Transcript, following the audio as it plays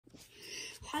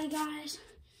Hi guys,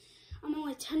 I'm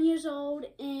only 10 years old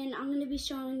and I'm going to be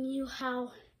showing you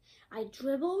how I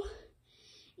dribble.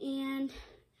 And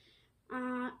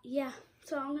yeah,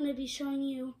 so I'm going to be showing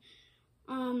you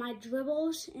my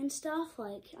dribbles and stuff,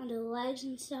 like under the legs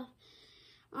and stuff.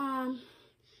 And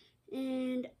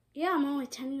yeah, I'm only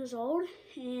 10 years old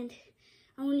and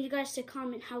I want you guys to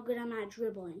comment how good I'm at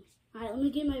dribbling. Alright, let me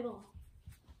get my ball.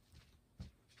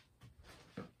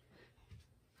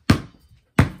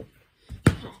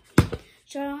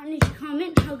 So I want you to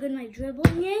comment how good my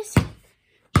dribbling is.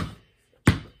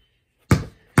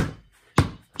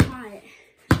 Alright.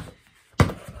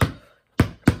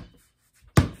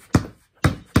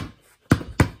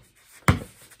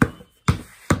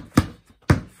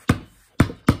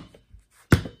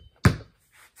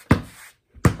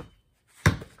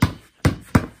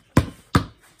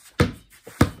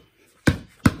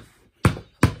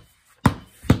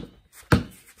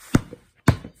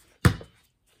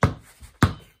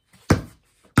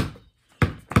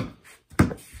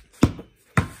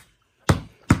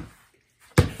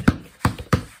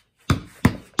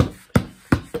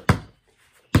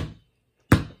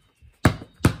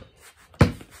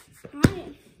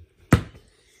 Alright,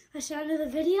 that's the end of the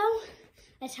video.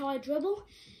 That's how I dribble.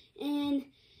 And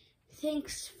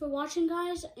thanks for watching,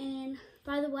 guys. And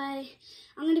by the way,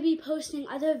 I'm going to be posting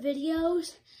other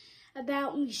videos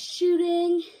about me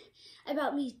shooting,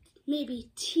 about me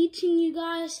maybe teaching you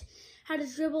guys how to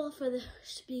dribble for the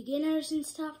beginners and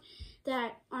stuff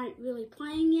that aren't really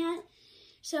playing yet.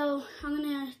 So I'm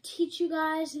going to teach you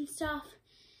guys and stuff.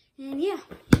 And yeah,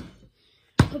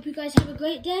 hope you guys have a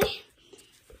great day.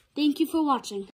 Thank you for watching.